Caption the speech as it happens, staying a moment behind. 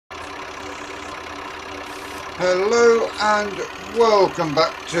Hello and welcome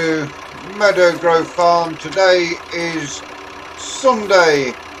back to Meadow Grove Farm. Today is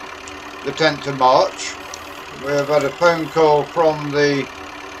Sunday the 10th of March. We have had a phone call from the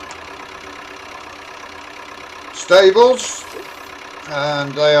stables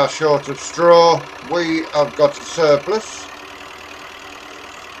and they are short of straw. We have got a surplus,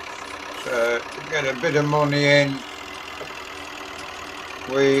 so to get a bit of money in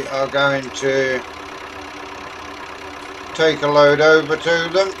we are going to take a load over to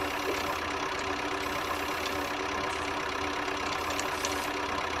them.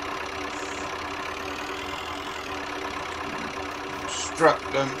 Strap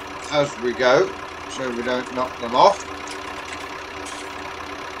them as we go so we don't knock them off,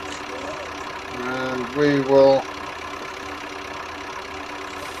 and we will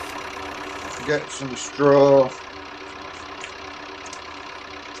get some straw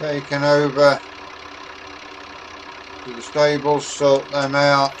taken over to the stables, sort them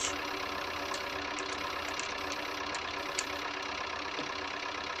out,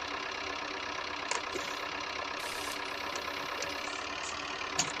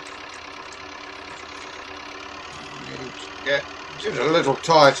 need to get just a little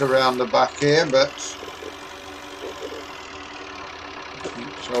tight around the back here, but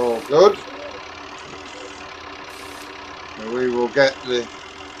it's all good. So we will get the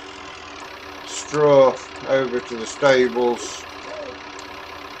straw over to the stables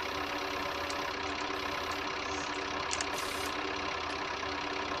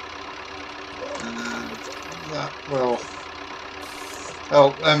and that will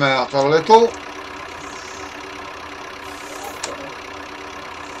help them out a little.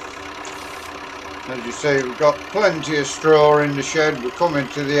 As you see, we've got plenty of straw in the shed. We're coming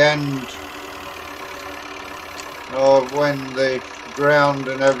to the end of when the ground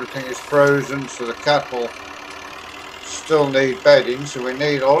and everything is frozen, so the cattle still need bedding, so we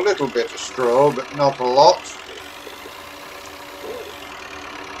need a little bit of straw but not a lot.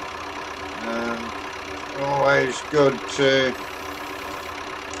 Always good to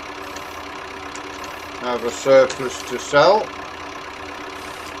have a surplus to sell.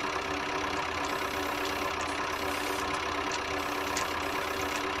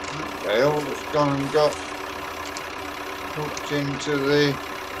 Okay, all that's gone and got hooked into the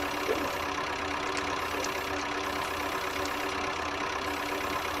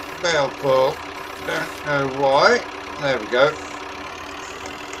bale pull. Don't know why. There we go.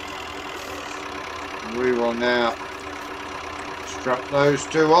 We will now strap those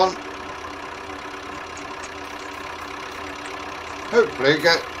two on. Hopefully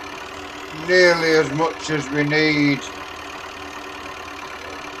get nearly as much as we need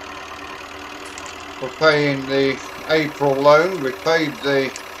for paying the April loan. We paid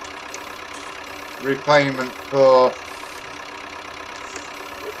the repayment for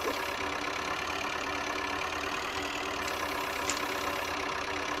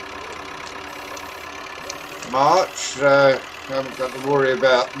March, so haven't got to worry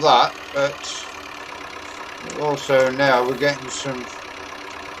about that, but also now we're getting some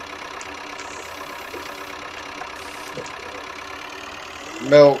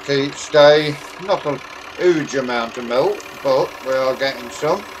milk each day. Not a huge amount of milk, but we are getting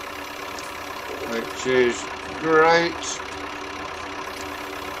some, which is great.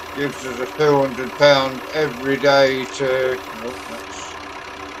 Gives us a £200 every day to, there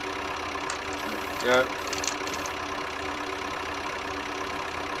we go.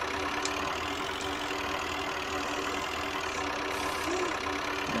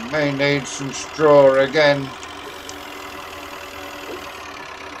 We may need some straw again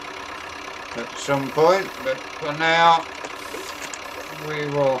at some point, but for now we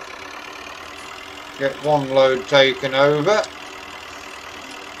will get one load taken over.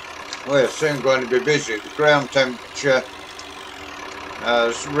 We're soon going to be busy. The ground temperature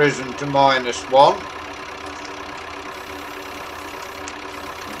has risen to -1,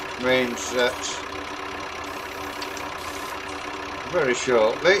 which means that very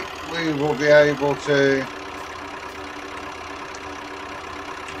shortly we will be able to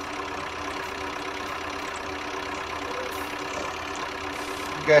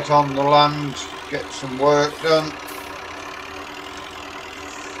get on the land, get some work done,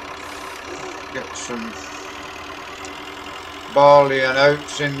 get some barley and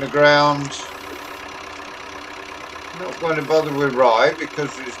oats in the ground. Not going to bother with rye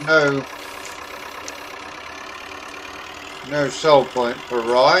because there's no sell point for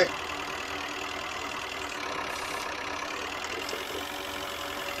rye.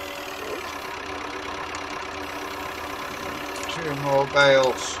 Two more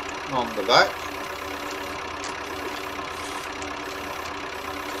bales on the back.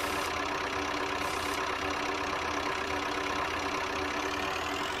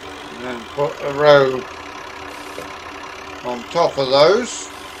 and put a row on top of those.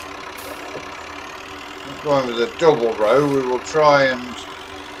 Not going with a double row, we will try and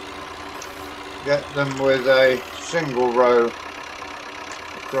get them with a single row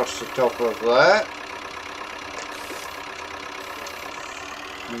across the top of there.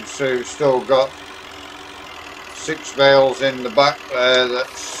 And so we've still got 6 bales in the back there.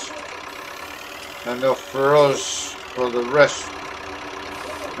 That's enough for us for the rest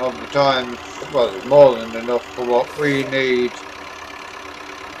of the time. Well, it's more than enough for what we need.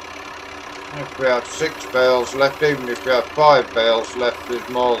 If we have 6 bales left, even if we have 5 bales left, there's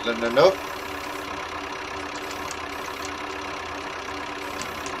more than enough.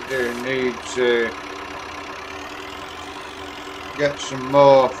 We do need to get some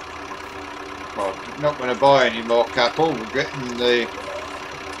more. Well, not going to buy any more cattle. We're getting the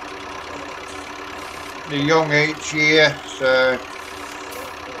young each year, so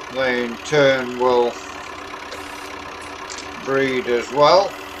they in turn will breed as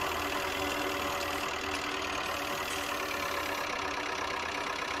well.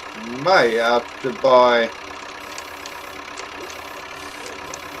 May have to buy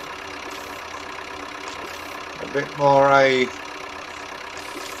a bit more hay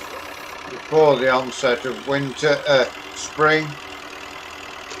before the onset of winter, spring,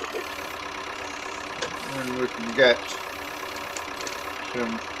 and we can get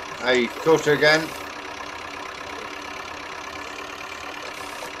some hay cut again.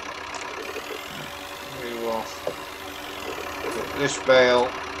 We will put this bale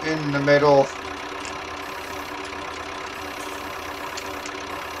in the middle.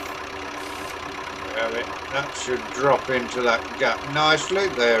 There it, that should drop into that gap nicely.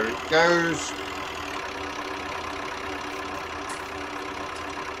 There it goes.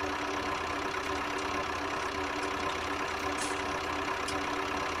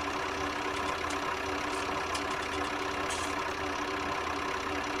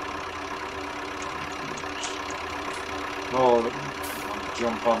 Oh,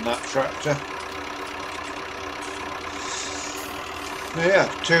 jump on that tractor. Yeah,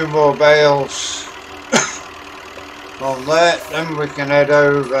 2 more bales on there, then we can head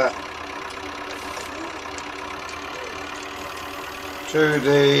over to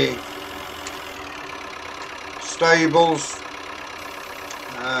the stables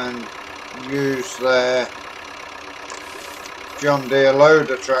and use their John Deere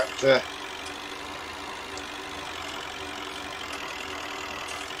loader tractor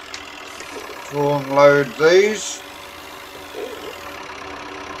to unload these.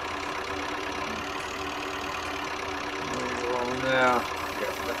 We will now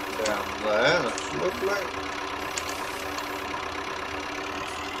get that down there, that's lovely.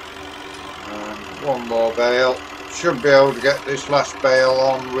 And 1 more bale. Should be able to get this last bale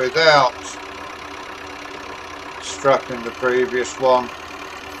on without strapping the previous one.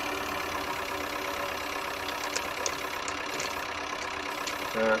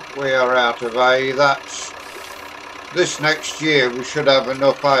 We are out of hay. That's this next year we should have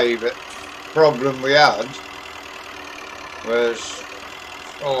enough hay, but the problem we had was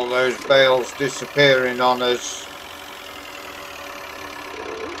all those bales disappearing on us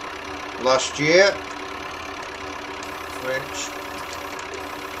last year, which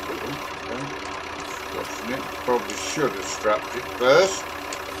probably should have strapped it first.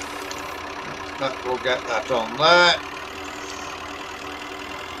 That will get that on there.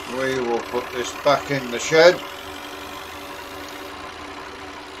 We will put this back in the shed.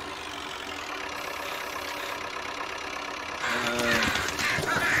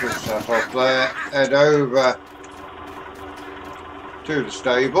 Put that up there. Head over to the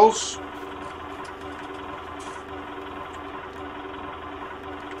stables.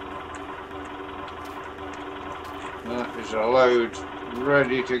 That is a load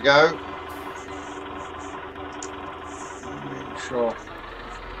ready to go. Make sure.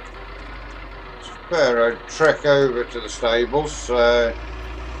 I'd trek over to the stables, so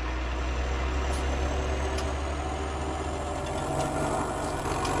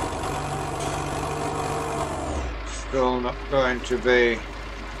still not going to be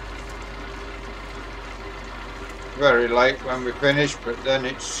very late when we finish, but then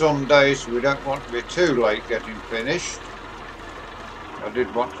it's Sunday, so we don't want to be too late getting finished. I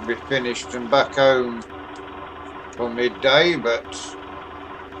did want to be finished and back home for midday, but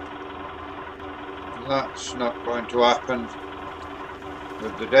that's not going to happen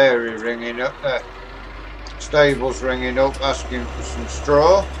with the dairy ringing up, stables ringing up asking for some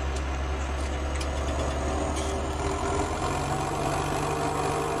straw.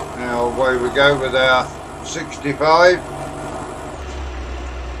 Now away we go with our 65.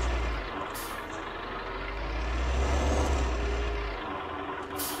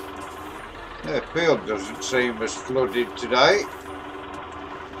 The field doesn't seem as flooded today.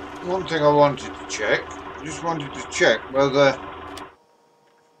 One thing I wanted to check, just wanted to check whether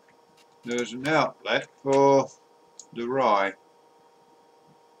there's an outlet for the rye.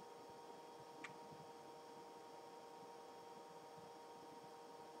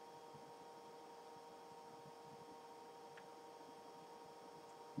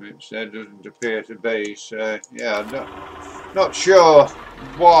 Which there doesn't appear to be, so yeah, I'm not sure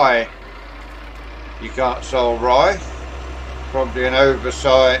why you can't sell rye. Probably an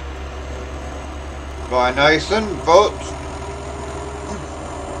oversight by Nathan, but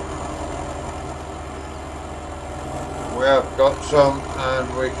we have got some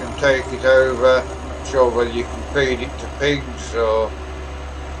and we can take it over. Not sure whether you can feed it to pigs or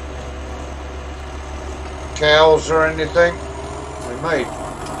cows or anything. We may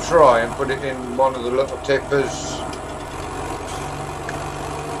try and put it in one of the little tippers.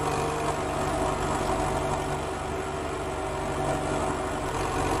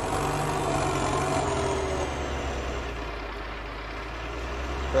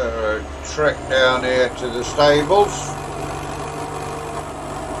 Trek down here to the stables.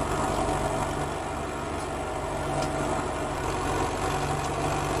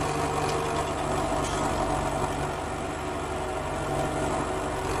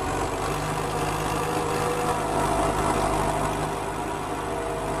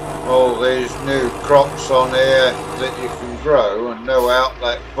 All these new crops on here that you can grow and no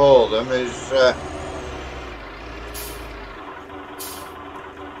outlet for them is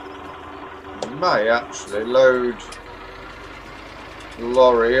may actually load the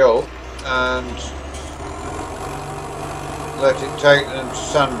lorry up and let it take them to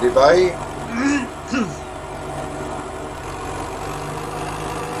Sandy Bay.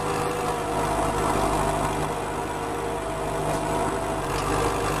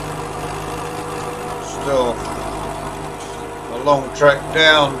 Still a long trek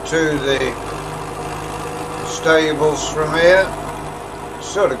down to the stables from here.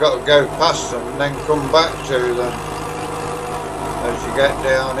 Sort of got to go past them and then come back to them as you get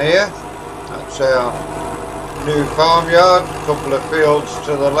down here. That's our new farmyard, a couple of fields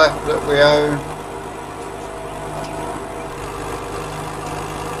to the left that we own.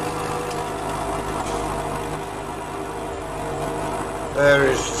 There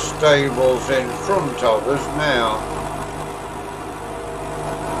is stables in front of us now,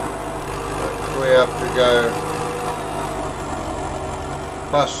 but we have to go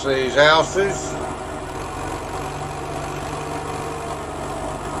past these houses.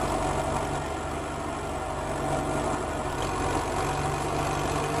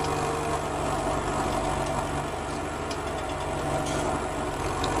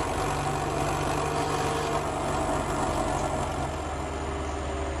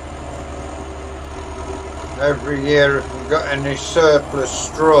 Every year if we've got any surplus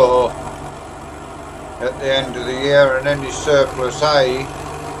straw at the end of the year and any surplus hay,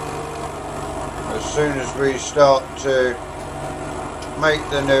 as soon as we start to make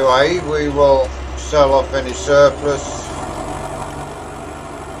the new hay, we will sell off any surplus.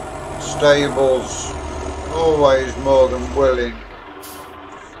 Stables always more than willing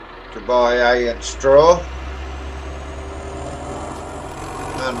to buy hay and straw,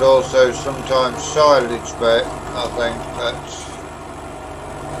 and also sometimes silage, but I think that's,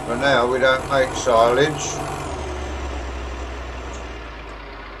 for now we don't make silage.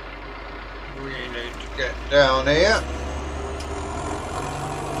 Get down here,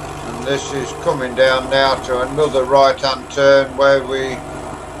 and this is coming down now to another right hand turn where we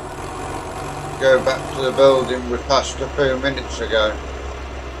go back to the building we passed a few minutes ago.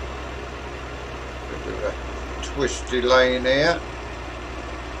 Bit of a twisty lane here,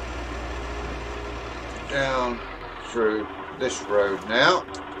 down through this road now.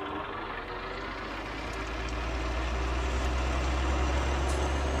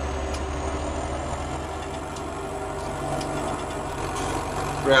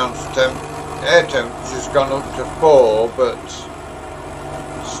 Air temperature's gone up to 4, but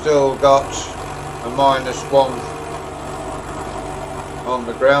still got a -1 on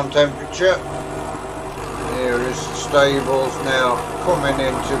the ground temperature. Here is the stables now coming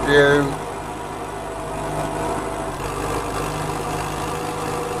into view.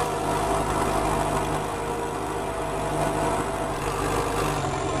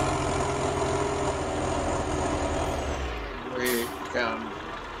 We can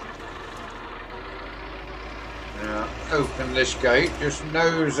open this gate, just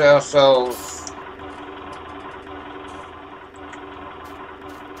nose ourselves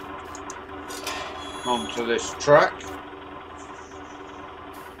onto this track.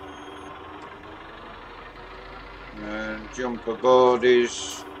 And jumper board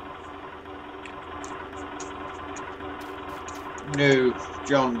is new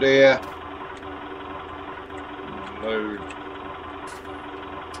John Deere. Load.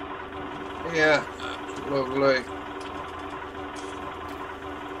 Yeah, that's lovely.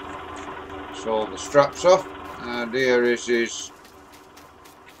 So all the straps off, and here is his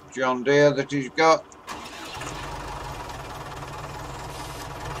John Deere that he's got.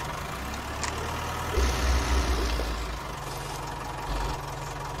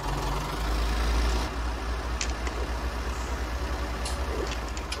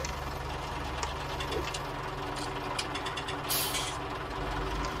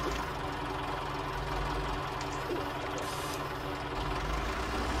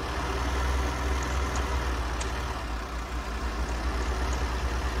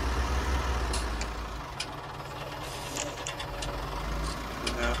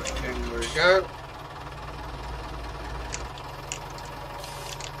 In we go.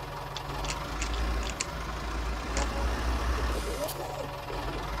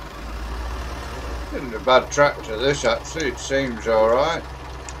 Isn't a bad tractor this actually, it seems alright.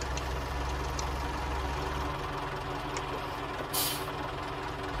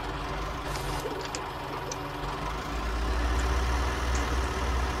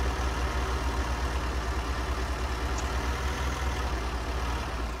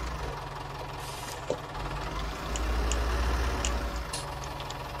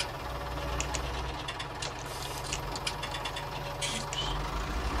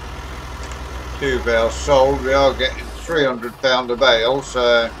 Two bales sold, we are getting £300 a bale,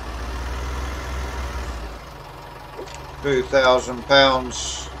 so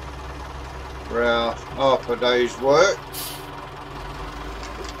 £2,000 for our half a day's work.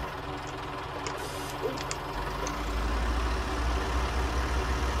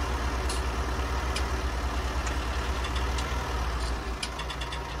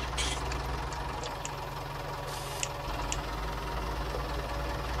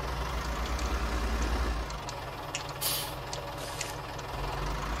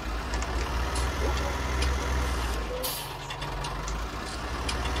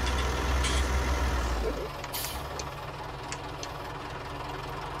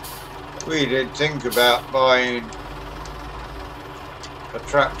 We did think about buying a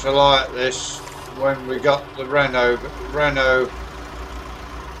tractor like this when we got the Renault, but Renault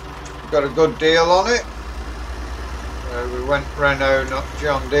got a good deal on it. So we went Renault, not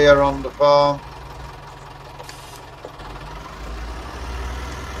John Deere on the farm.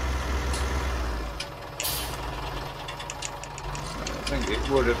 I think it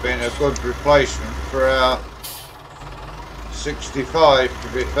would have been a good replacement for our 65, to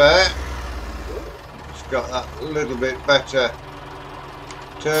be fair. It's got that little bit better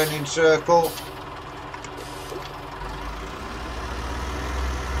turning circle.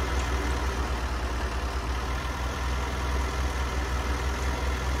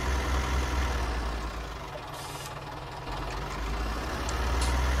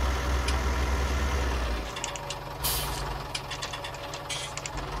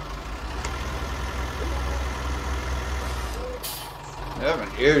 I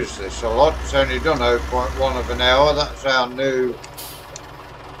haven't used this a lot, it's only done 0.1 of an hour, that's how new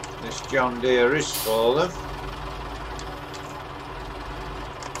this John Deere is for them.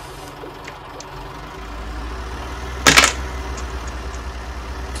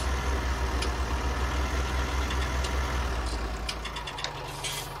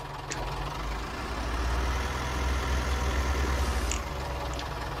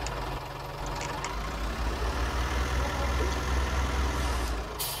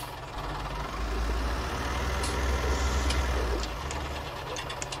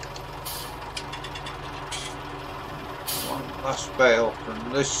 Last bale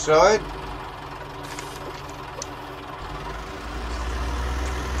from this side.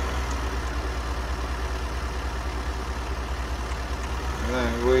 And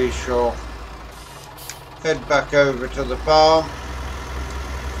then we shall head back over to the farm.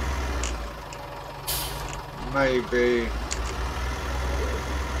 Maybe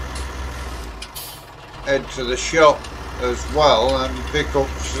head to the shop as well and pick up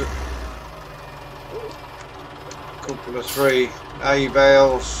couple of 3 hay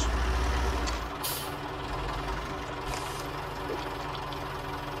bales.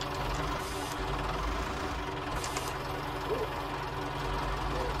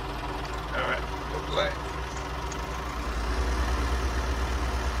 Alright, lovely.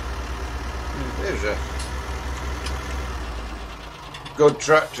 There's a good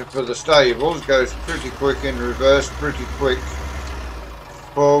tractor for the stables, goes pretty quick in reverse, pretty quick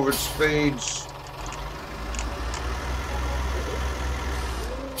forward speeds.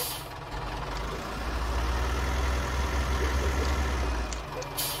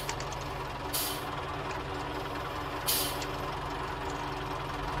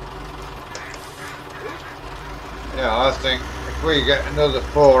 Yeah, I think if we get another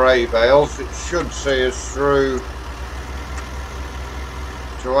 4 hay bales, it should see us through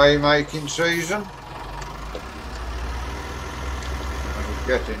to hay making season. And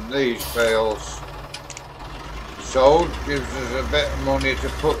getting these bales sold gives us a bit of money to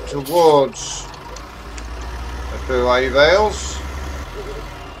put towards the 2 hay bales.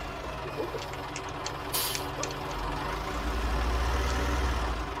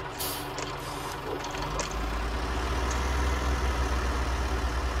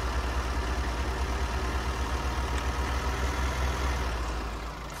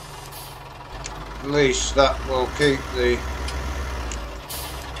 At least that will keep the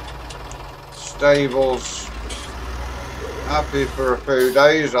stables happy for a few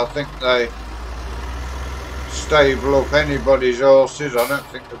days. I think they stable up anybody's horses. I don't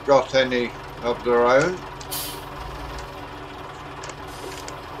think they've got any of their own.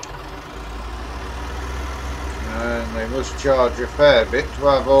 And they must charge a fair bit to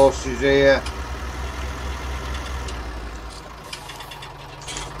have horses here.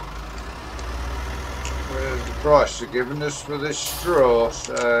 Where's the price they're giving us for this straw?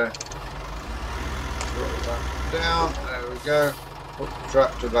 So drop that down, there we go. Put the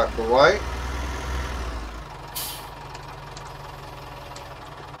tractor back away.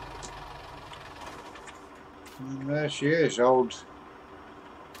 And there she is, old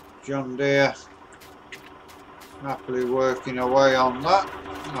John Deere, happily working away on that.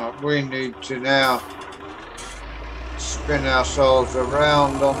 Right, we need to now spin ourselves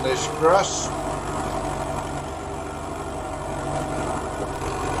around on this grass.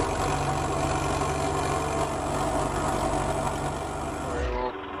 We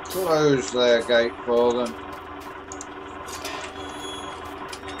will close their gate for them.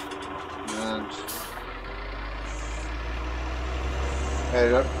 And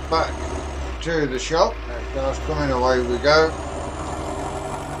head up back to the shop. There cars coming, away we go.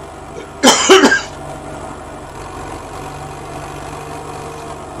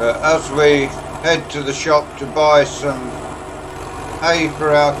 But as we head to the shop to buy some hay for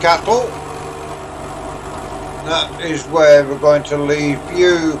our cattle, that is where we're going to leave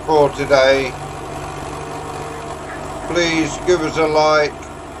you for today. Please give us a like,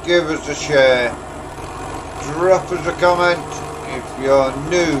 give us a share, drop us a comment. If you're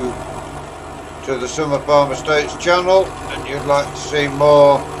new to the Summer Farm Estates channel and you'd like to see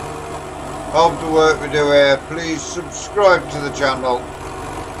more of the work we do here, please subscribe to the channel,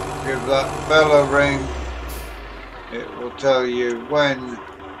 give that bell a ring. It will tell you when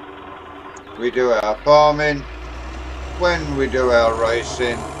we do our farming, when we do our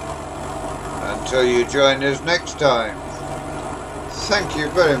racing. Until you join us next time, thank you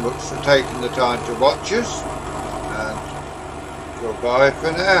very much for taking the time to watch us, and goodbye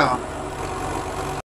for now.